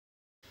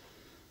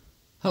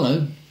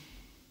Hello,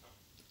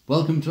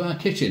 welcome to our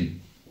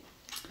kitchen.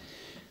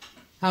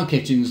 Our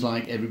kitchen's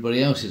like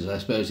everybody else's, I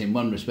suppose, in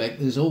one respect.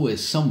 There's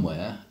always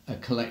somewhere a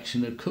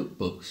collection of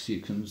cookbooks.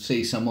 You can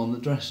see some on the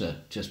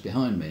dresser just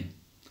behind me.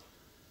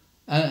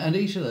 And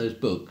each of those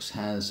books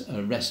has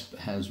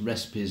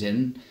recipes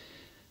in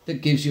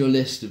that gives you a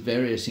list of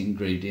various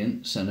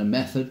ingredients and a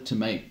method to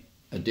make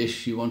a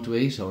dish you want to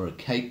eat, or a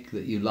cake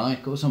that you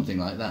like, or something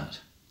like that.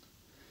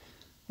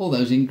 All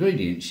those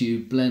ingredients you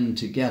blend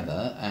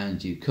together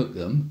and you cook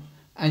them,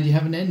 and you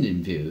have an end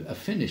in view, a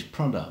finished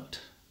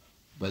product,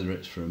 whether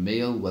it's for a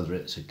meal, whether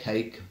it's a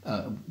cake,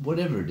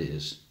 whatever it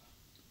is.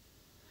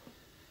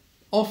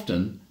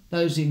 Often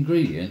those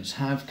ingredients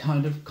have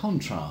kind of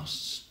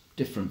contrasts,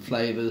 different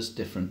flavours,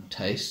 different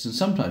tastes, and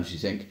sometimes you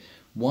think,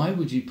 why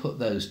would you put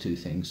those two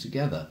things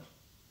together?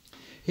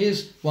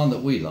 Here's one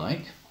that we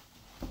like.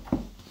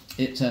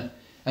 It's a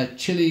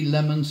chili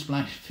lemon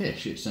splash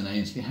fish. It's an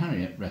Ainsley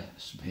Harriott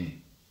recipe.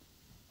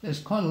 There's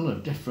quite a lot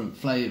of different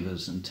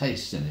flavours and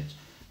tastes in it,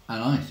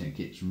 and I think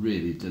it's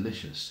really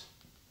delicious.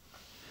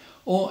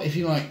 Or if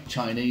you like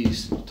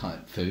Chinese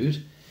type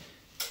food,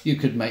 you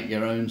could make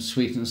your own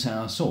sweet and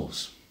sour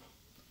sauce.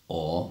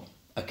 Or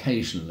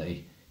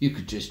occasionally you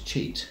could just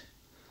cheat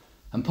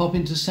and pop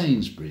into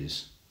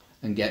Sainsbury's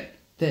and get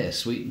their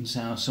sweet and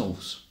sour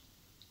sauce.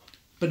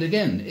 But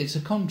again, it's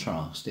a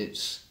contrast.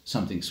 It's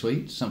something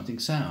sweet, something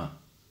sour.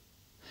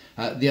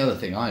 The other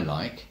thing I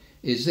like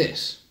is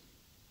this.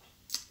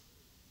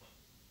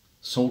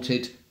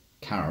 Salted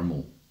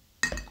caramel.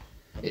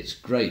 It's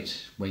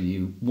great when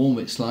you warm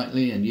it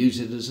slightly and use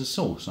it as a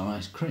sauce on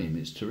ice cream.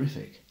 It's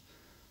terrific.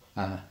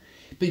 But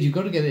you've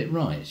got to get it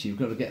right. You've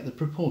got to get the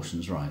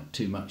proportions right.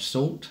 Too much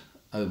salt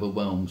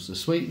overwhelms the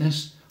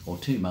sweetness, or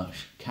too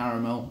much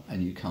caramel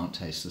and you can't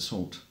taste the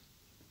salt.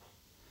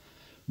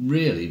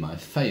 Really, my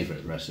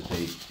favourite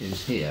recipe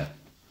is here.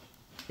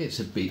 It's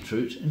a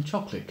beetroot and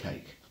chocolate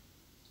cake.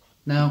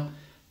 Now,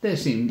 they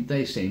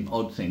seem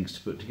odd things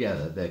to put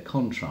together. They're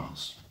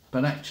contrasts.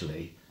 But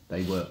actually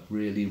they work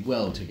really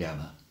well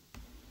together.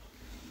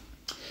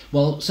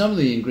 Well, some of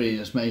the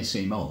ingredients may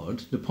seem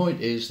odd. The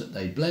point is that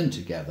they blend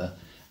together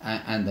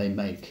and they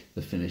make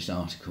the finished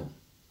article.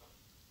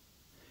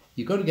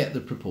 You've got to get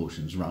the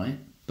proportions right,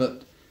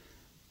 but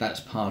that's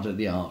part of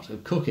the art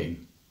of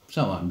cooking,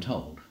 so I'm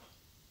told.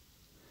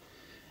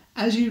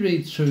 As you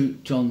read through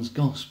John's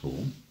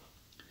Gospel,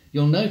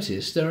 you'll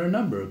notice there are a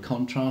number of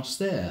contrasts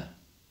there.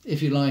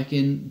 If you like,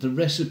 in the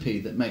recipe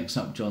that makes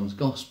up John's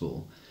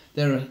Gospel,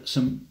 there are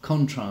some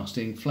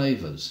contrasting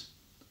flavours.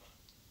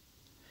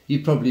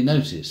 You probably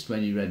noticed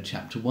when you read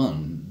chapter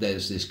 1,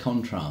 there's this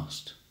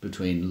contrast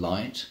between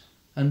light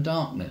and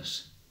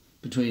darkness,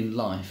 between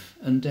life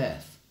and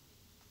death.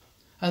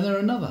 And there are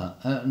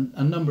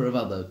a number of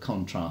other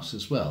contrasts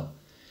as well.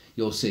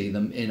 You'll see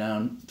them in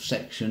our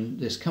section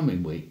this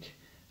coming week,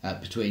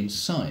 between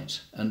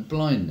sight and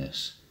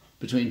blindness,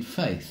 between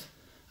faith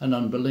and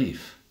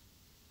unbelief.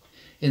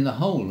 In the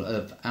whole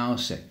of our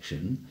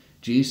section,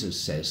 Jesus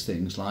says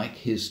things like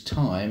his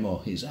time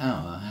or his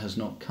hour has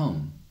not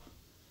come.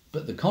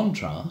 But the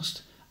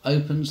contrast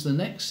opens the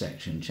next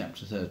section,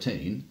 chapter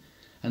 13,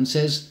 and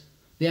says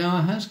the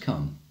hour has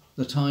come,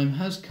 the time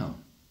has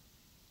come.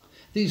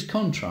 These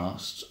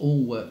contrasts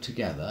all work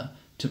together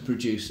to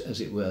produce, as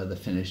it were, the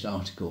finished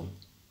article.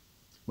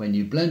 When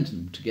you blend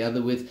them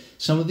together with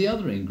some of the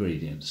other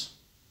ingredients,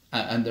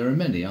 and there are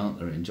many, aren't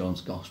there, in John's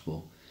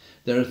Gospel,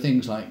 there are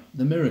things like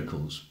the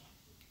miracles.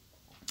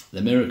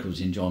 The miracles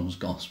in John's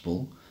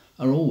Gospel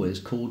are always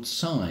called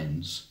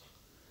signs.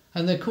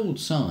 And they're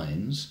called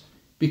signs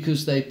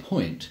because they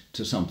point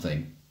to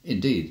something.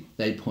 Indeed,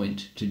 they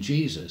point to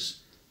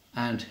Jesus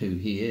and who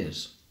he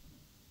is.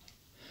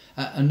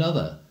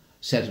 Another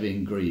set of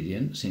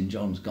ingredients in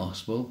John's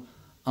Gospel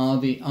are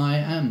the I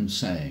am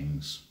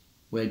sayings,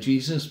 where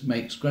Jesus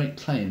makes great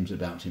claims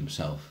about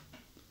himself.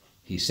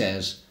 He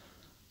says,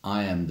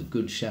 I am the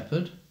good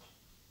shepherd.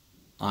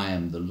 I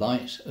am the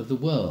light of the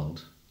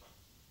world.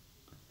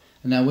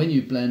 Now, when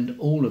you blend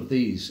all of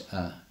these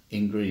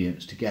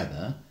ingredients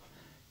together,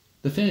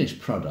 the finished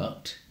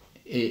product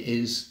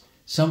is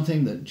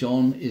something that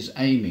John is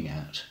aiming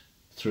at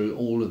through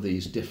all of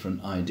these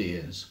different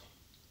ideas.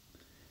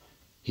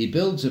 He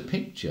builds a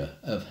picture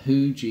of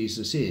who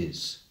Jesus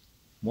is,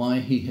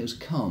 why he has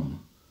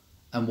come,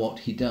 and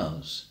what he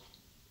does.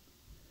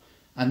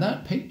 And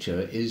that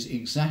picture is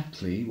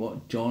exactly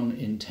what John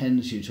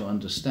intends you to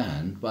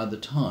understand by the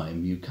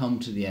time you come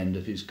to the end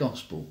of his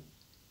Gospel.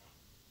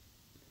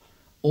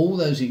 All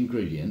those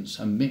ingredients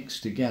are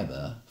mixed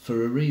together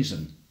for a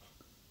reason.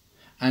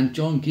 And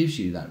John gives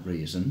you that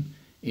reason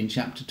in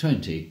chapter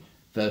 20,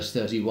 verse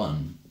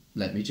 31.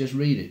 Let me just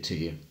read it to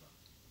you.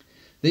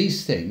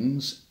 These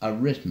things are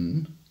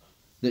written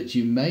that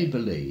you may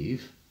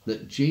believe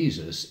that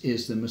Jesus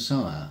is the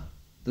Messiah,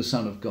 the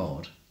Son of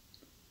God,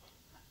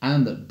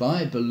 and that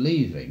by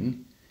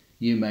believing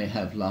you may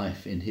have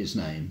life in his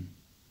name.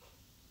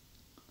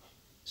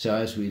 So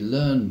as we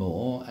learn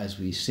more, as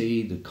we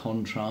see the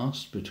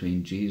contrast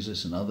between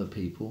Jesus and other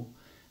people,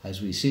 as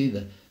we see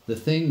the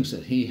things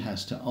that he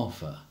has to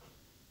offer,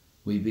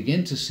 we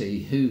begin to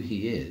see who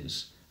he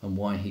is and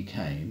why he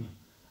came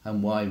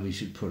and why we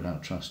should put our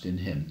trust in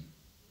him.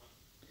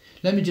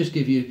 Let me just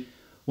give you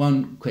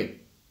one quick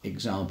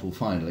example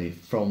finally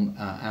from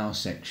our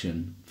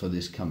section for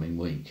this coming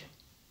week.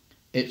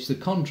 It's the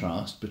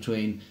contrast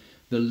between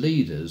the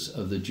leaders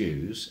of the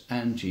Jews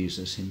and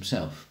Jesus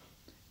himself.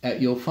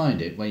 You'll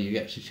find it when you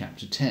get to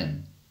chapter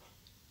 10.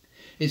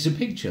 It's a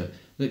picture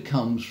that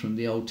comes from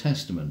the Old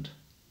Testament.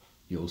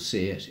 You'll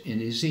see it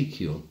in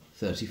Ezekiel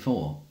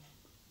 34.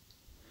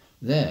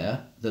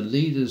 There, the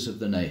leaders of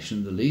the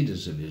nation, the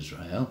leaders of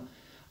Israel,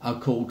 are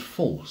called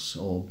false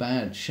or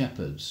bad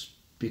shepherds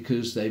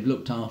because they've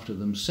looked after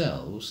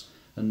themselves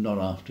and not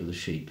after the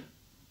sheep,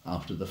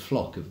 after the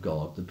flock of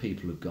God, the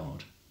people of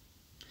God.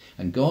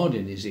 And God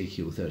in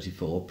Ezekiel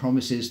 34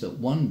 promises that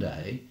one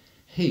day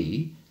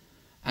he,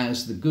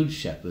 as the good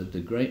shepherd, the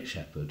great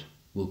shepherd,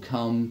 will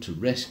come to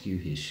rescue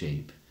his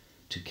sheep,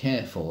 to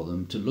care for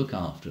them, to look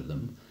after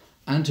them,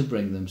 and to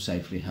bring them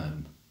safely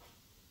home.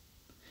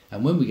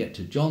 And when we get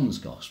to John's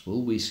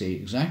Gospel, we see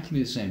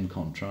exactly the same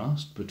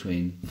contrast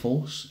between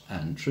false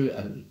and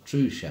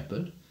true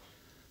shepherd,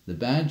 the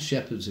bad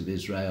shepherds of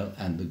Israel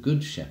and the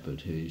good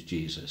shepherd who is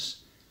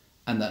Jesus.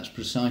 And that's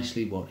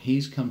precisely what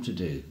he's come to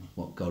do,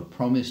 what God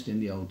promised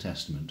in the Old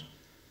Testament,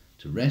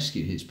 to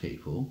rescue his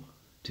people,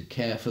 to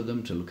care for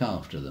them, to look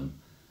after them,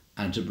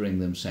 and to bring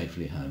them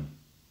safely home.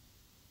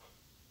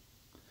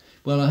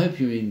 Well, I hope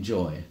you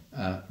enjoy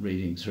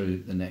reading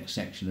through the next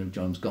section of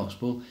John's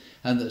Gospel,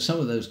 and that some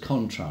of those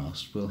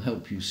contrasts will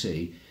help you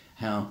see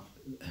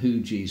who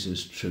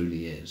Jesus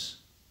truly is.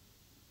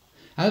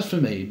 As for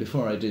me,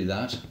 before I do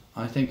that,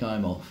 I think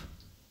I'm off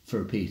for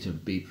a piece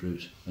of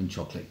beetroot and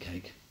chocolate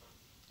cake.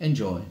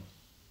 Enjoy.